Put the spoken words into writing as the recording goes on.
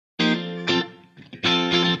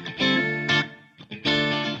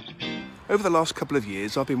Over the last couple of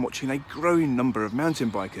years, I've been watching a growing number of mountain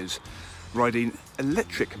bikers riding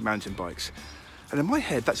electric mountain bikes. And in my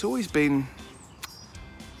head, that's always been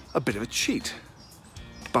a bit of a cheat.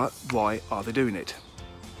 But why are they doing it?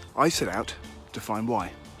 I set out to find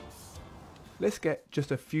why. Let's get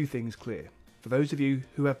just a few things clear. For those of you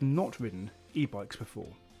who have not ridden e-bikes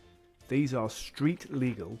before, these are street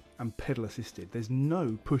legal and pedal assisted. There's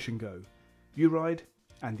no push and go. You ride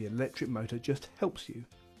and the electric motor just helps you.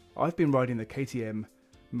 I've been riding the KTM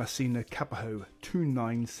Masina Capaho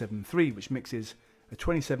 2973, which mixes a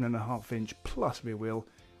 27.5 inch plus rear wheel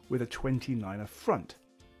with a 29er front.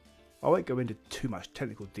 I won't go into too much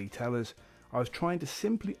technical detail as I was trying to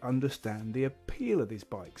simply understand the appeal of these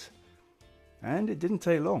bikes. And it didn't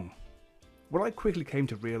take long. What I quickly came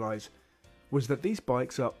to realise was that these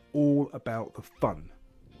bikes are all about the fun.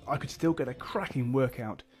 I could still get a cracking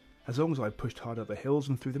workout as long as I pushed hard up the hills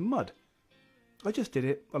and through the mud. I just did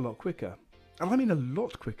it a lot quicker. And I mean a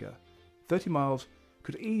lot quicker. 30 miles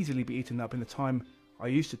could easily be eaten up in the time I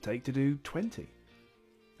used to take to do 20.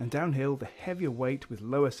 And downhill, the heavier weight with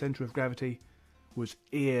lower centre of gravity was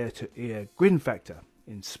ear-to-ear grin factor,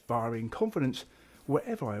 inspiring confidence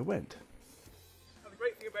wherever I went. And the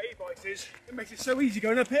great thing about e-bikes is it makes it so easy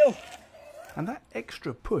going uphill. And that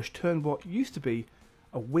extra push turned what used to be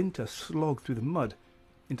a winter slog through the mud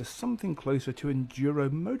into something closer to enduro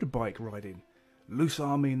motorbike riding, loose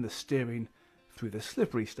arming the steering through the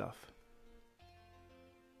slippery stuff.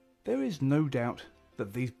 There is no doubt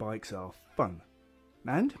that these bikes are fun,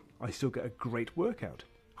 and I still get a great workout.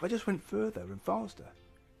 I just went further and faster.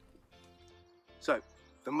 So,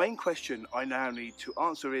 the main question I now need to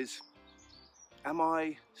answer is, am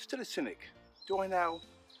I still a cynic? Do I now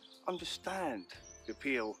understand the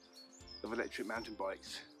appeal of electric mountain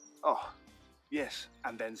bikes? Oh, yes,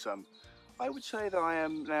 and then some. I would say that I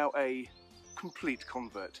am now a complete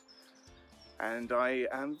convert, and I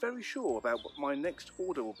am very sure about what my next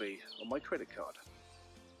order will be on my credit card.